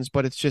imperfections,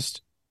 but it's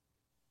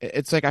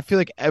like I feel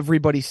like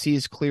everybody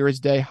sees clear as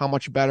day how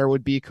much better it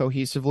would be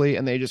cohesively,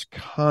 and they just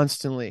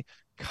constantly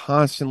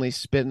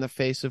spit in the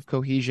face of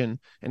cohesion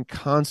and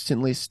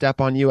constantly step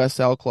on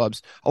USL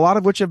clubs, a lot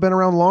of which have been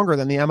around longer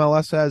than the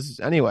MLS has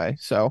anyway.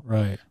 So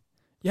right.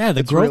 Yeah,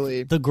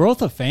 the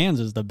growth of fans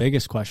is the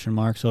biggest question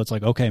mark. So it's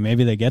like, okay,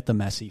 maybe they get the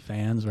Messi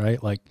fans,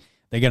 right? Like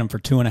they get them for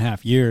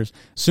 2.5 years.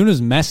 As soon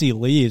as Messi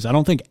leaves, I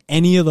don't think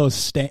any of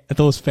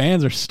those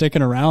fans are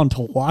sticking around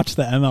to watch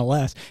the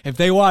MLS. If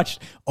they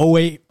watched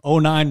 08,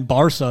 09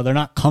 Barca, they're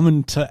not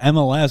coming to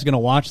MLS going to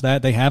watch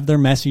that. They have their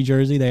Messi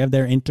jersey. They have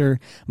their Inter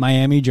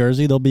Miami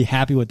jersey. They'll be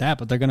happy with that,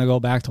 but they're going to go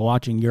back to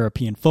watching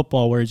European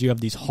football, whereas you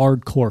have these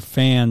hardcore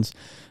fans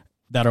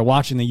that are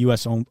watching the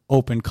U.S.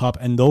 Open Cup,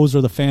 and those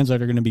are the fans that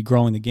are going to be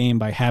growing the game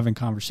by having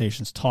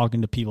conversations,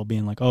 talking to people,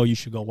 being like, oh, you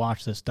should go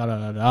watch this,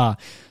 da-da-da-da.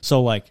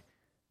 So, like,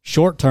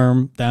 short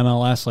term, the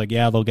MLS, like,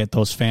 yeah, they'll get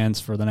those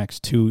fans for the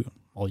next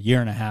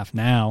year and a half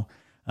now.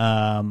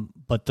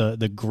 But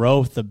the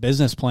growth, the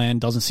business plan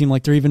doesn't seem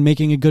like they're even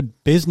making a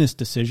good business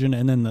decision.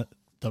 And then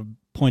the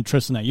point,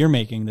 Tristan, that you're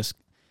making, this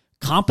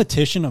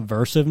competition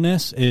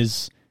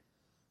aversiveness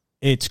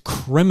it's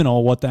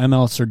criminal what the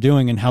MLS are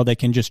doing and how they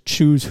can just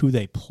choose who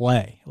they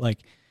play. Like,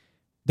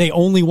 they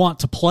only want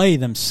to play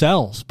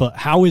themselves, but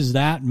how is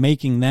that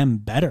making them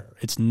better?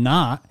 It's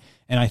not.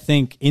 And I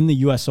think in the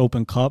U.S.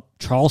 Open Cup,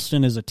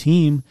 Charleston is a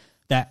team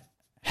that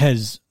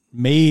has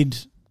made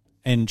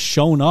and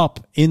shown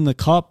up in the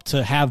Cup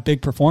to have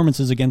big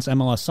performances against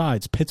MLS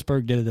sides.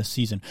 Pittsburgh did it this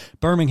season.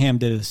 Birmingham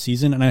did it this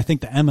season. And I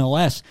think the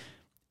MLS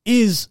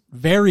is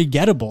very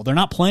gettable. They're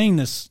not playing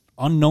this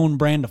unknown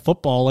brand of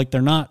football. Like,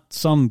 they're not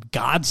some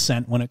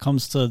godsend when it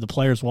comes to the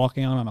players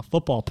walking out on a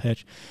football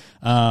pitch.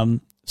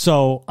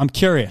 So I'm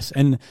curious.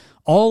 And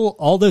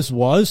all this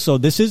was, so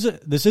this is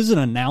an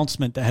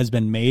announcement that has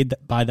been made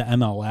by the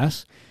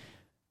MLS.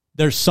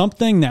 There's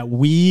something that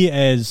we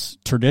as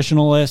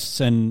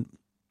traditionalists and,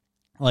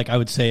 like, I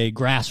would say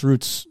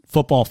grassroots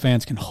football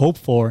fans can hope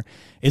for,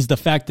 is the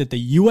fact that the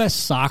U.S.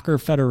 Soccer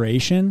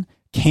Federation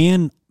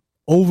can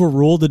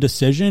overrule the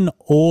decision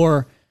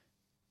or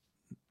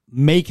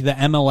make the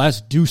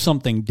MLS do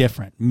something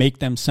different, make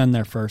them send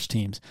their first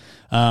teams.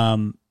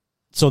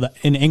 So that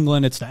in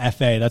England, it's the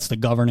FA, that's the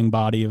governing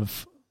body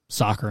of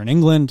soccer in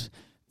England.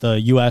 The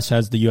U.S.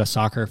 has the U.S.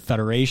 Soccer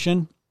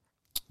Federation.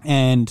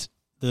 And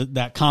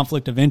that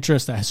conflict of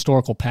interest, that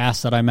historical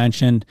past that I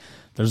mentioned,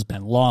 there's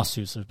been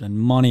lawsuits, there's been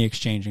money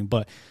exchanging.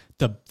 But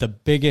the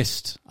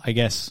biggest, I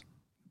guess,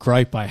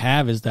 gripe I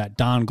have is that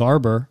Don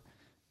Garber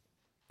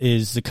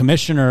is the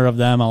commissioner of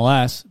the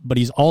MLS, but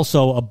he's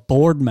also a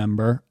board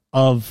member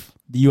of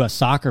the U.S.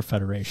 Soccer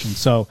Federation.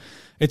 So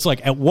it's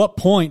like, at what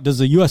point does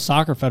the U.S.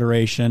 Soccer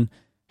Federation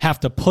have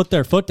to put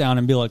their foot down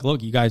and be like,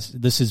 look, you guys,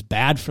 this is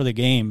bad for the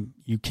game.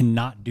 You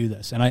cannot do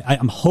this. And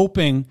I'm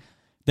hoping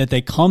that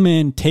they come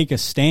in, take a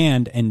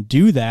stand, and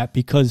do that,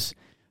 because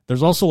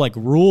there's also like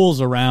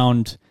rules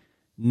around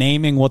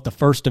naming what the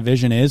first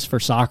division is for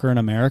soccer in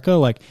America.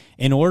 Like,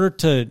 in order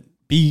to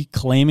be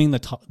claiming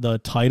the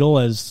title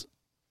as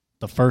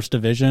the first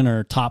division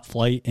or top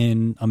flight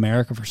in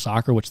America for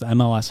soccer, which the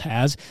MLS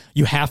has,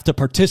 you have to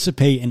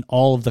participate in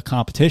all of the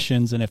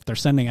competitions. And if they're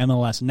sending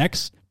MLS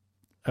next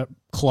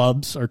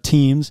clubs or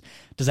teams,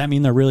 does that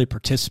mean they're really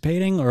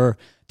participating, or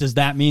does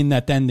that mean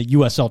that then the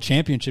USL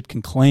Championship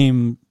can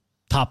claim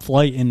top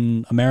flight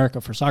in America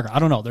for soccer? I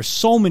don't know. There's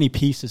so many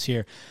pieces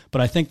here, but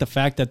I think the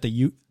fact that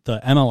the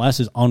MLS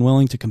is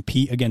unwilling to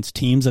compete against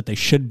teams that they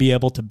should be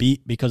able to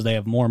beat because they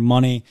have more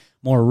money,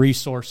 more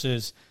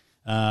resources,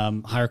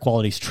 higher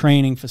quality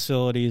training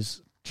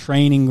facilities,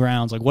 training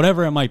grounds, like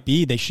whatever it might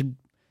be, they should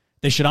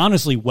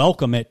honestly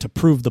welcome it to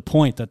prove the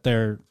point that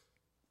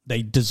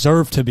they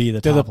deserve to be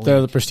the top league.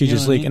 They're the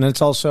prestigious league. I mean? And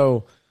it's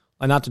also,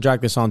 not to drag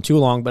this on too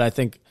long, but I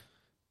think,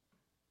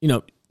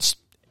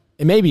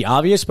 it may be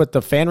obvious, but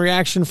the fan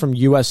reaction from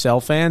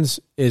USL fans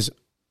is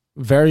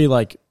very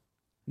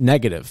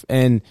negative.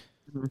 And,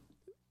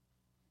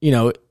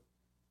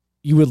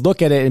 you would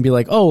look at it and be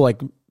like, oh,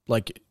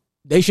 like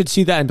they should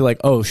see that and be like,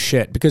 oh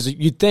shit. Because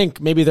you'd think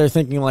maybe they're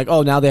thinking like,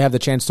 oh, now they have the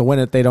chance to win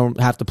it. They don't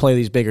have to play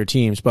these bigger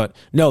teams. But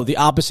no, the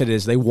opposite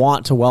is they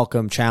want to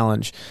welcome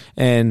challenge.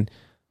 And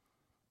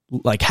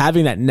like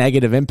having that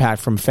negative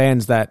impact from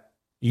fans that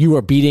you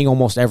are beating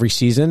almost every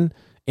season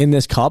in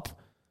this cup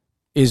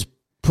is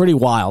pretty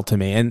wild to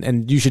me.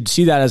 And you should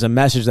see that as a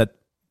message that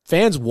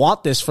fans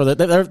want this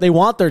they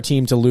want their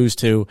team to lose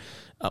to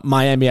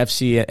Miami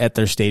FC at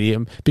their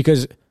stadium,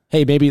 because,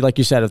 hey, maybe like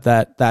you said, if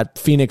that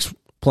Phoenix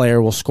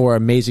player will score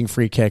an amazing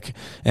free kick,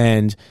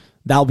 and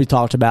that'll be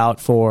talked about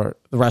for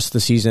the rest of the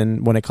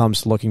season when it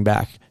comes to looking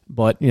back.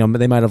 But,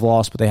 they might have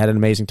lost, but they had an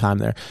amazing time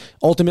there.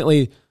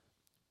 Ultimately,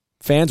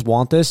 fans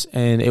want this,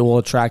 and it will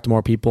attract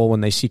more people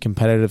when they see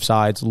competitive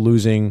sides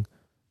losing,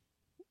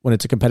 when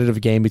it's a competitive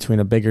game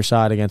between a bigger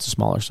side against a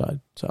smaller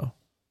side. So,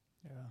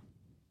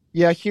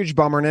 yeah, huge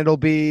bummer. And it'll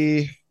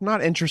be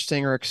not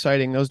interesting or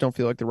exciting. Those don't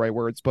feel like the right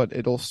words, but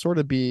it'll sort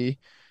of be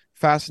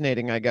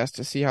fascinating, I guess,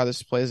 to see how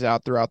this plays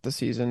out throughout the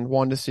season.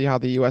 One, to see how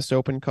the U.S.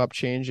 Open Cup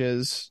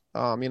changes.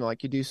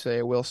 Like you do say,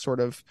 it will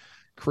sort of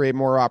create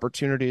more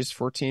opportunities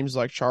for teams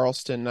like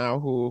Charleston now,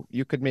 who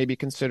you could maybe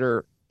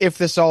consider, if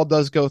this all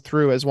does go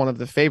through, as one of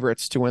the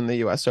favorites to win the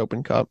U.S.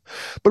 Open Cup.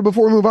 But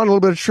before we move on, a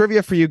little bit of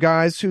trivia for you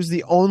guys. Who's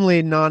the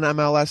only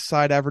non-MLS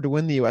side ever to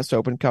win the U.S.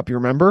 Open Cup? You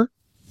remember?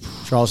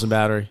 Charleston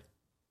Battery.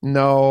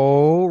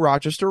 No,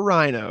 Rochester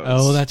Rhinos.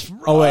 Oh, that's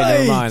right. Oh, wait,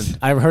 never mind.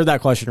 I heard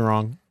that question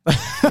wrong.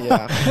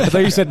 Yeah. I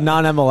thought you said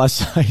non-MLS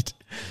side.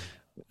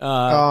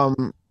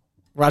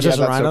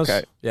 Rochester Rhinos?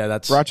 Okay. Yeah,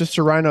 that's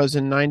Rochester Rhinos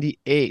in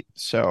 98.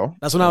 So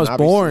that's when I was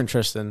born,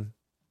 Tristan.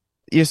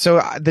 Yeah, so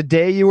the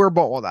day you were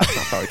born, well, that's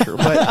not probably true,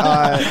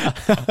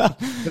 but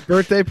the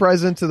birthday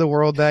present to the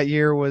world that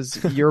year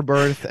was your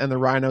birth and the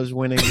Rhinos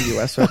winning the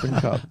U.S. Open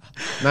Cup.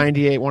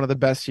 98, one of the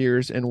best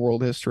years in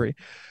world history.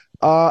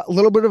 A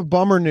little bit of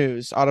bummer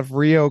news out of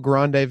Rio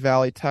Grande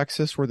Valley,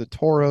 Texas, where the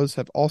Toros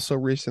have also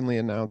recently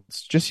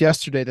announced just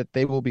yesterday that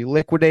they will be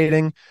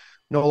liquidating,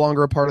 no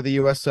longer a part of the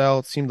USL.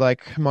 It seemed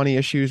like money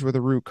issues were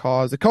the root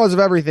cause, the cause of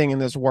everything in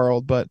this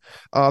world, but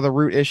the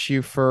root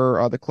issue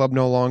for the club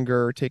no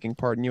longer taking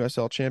part in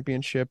USL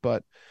Championship.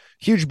 But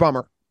huge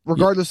bummer.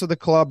 Regardless of the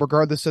club,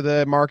 regardless of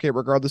the market,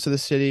 regardless of the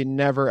city,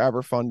 never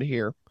ever fun to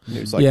hear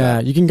news like that. Yeah,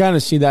 you can kind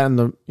of see that in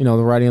the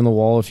the writing on the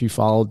wall if you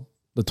followed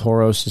the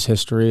Toros'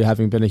 history,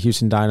 having been a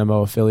Houston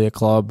Dynamo affiliate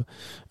club.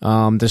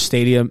 The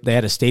stadium, they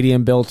had a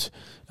stadium built,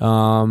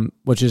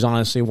 which is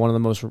honestly one of the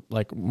most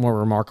more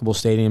remarkable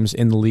stadiums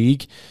in the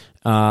league.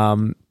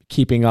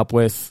 Keeping up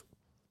with,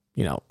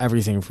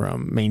 everything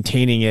from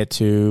maintaining it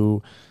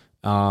to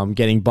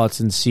getting butts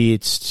and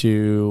seats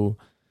to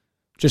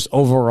just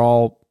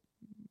overall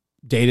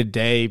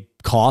day-to-day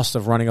cost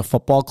of running a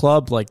football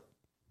club.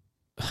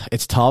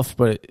 It's tough,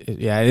 but it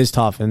is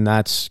tough, and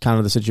that's kind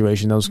of the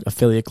situation those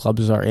affiliate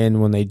clubs are in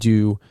when they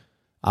do,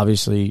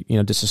 obviously,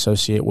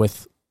 disassociate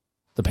with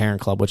the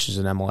parent club, which is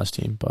an MLS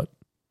team. But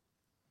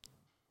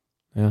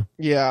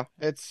yeah,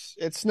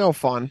 it's no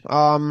fun.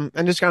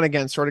 And just kind of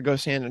again sort of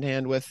goes hand in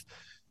hand with,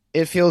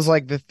 it feels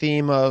like the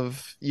theme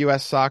of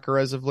U.S. soccer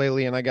as of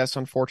lately, and I guess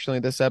unfortunately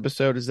this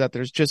episode, is that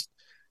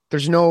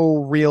there's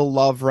no real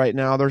love right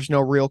now. There's no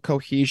real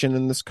cohesion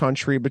in this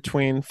country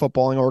between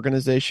footballing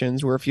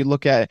organizations, where if you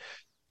look at,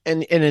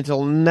 and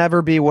it'll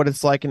never be what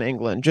it's like in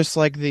England, just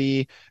like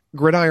the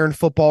gridiron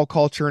football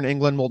culture in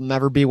England will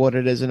never be what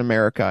it is in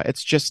America.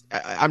 It's just,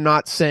 I'm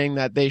not saying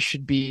that they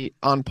should be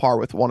on par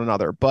with one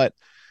another, but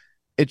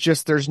it's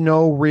just, there's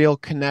no real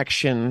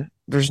connection.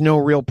 There's no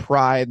real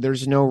pride.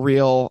 There's no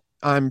real,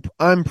 I'm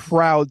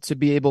proud to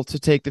be able to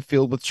take the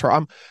field with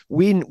Charleston.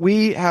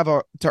 We have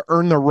to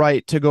earn the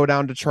right to go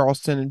down to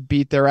Charleston and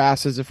beat their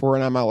asses if we're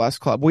an MLS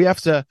club. We have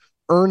to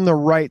earn the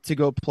right to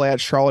go play at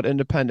Charlotte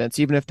Independence,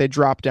 even if they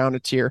drop down a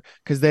tier,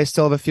 because they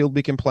still have a field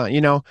we can play.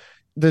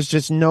 There's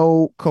just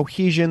no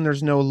cohesion,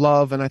 there's no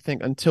love, and I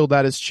think until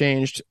that is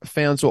changed,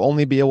 fans will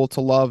only be able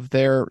to love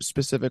their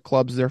specific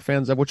clubs they're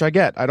fans of, which I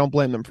get. I don't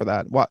blame them for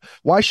that.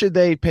 Why should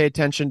they pay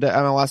attention to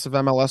MLS if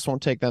MLS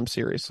won't take them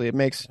seriously? It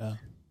makes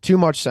too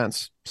much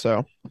sense.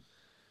 So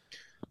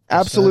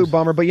absolute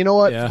bummer. But you know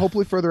what? Yeah.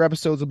 Hopefully further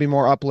episodes will be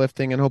more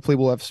uplifting, and hopefully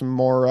we'll have some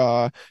more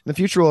in the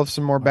future. We'll have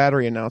some more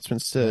battery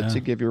announcements to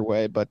give your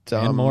way. But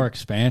and more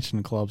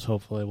expansion clubs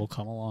hopefully will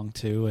come along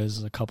too,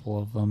 as a couple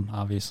of them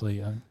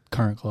obviously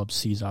current clubs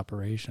cease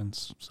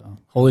operations. So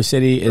Holy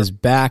City is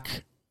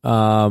back. I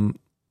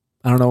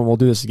don't know when we'll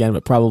do this again,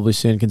 but probably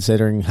soon,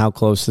 considering how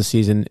close the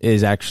season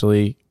is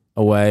actually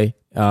away,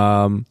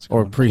 or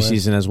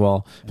preseason as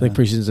well. I think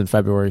preseason's in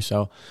February,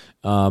 so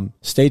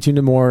stay tuned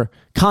to more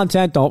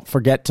content. Don't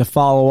forget to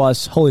follow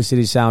us, Holy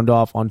City Sound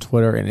Off, on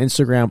Twitter and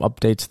Instagram.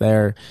 Updates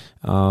there,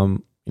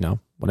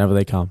 whenever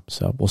they come.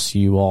 So we'll see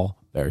you all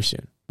very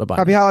soon. Bye-bye.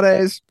 Happy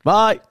holidays.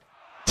 Bye.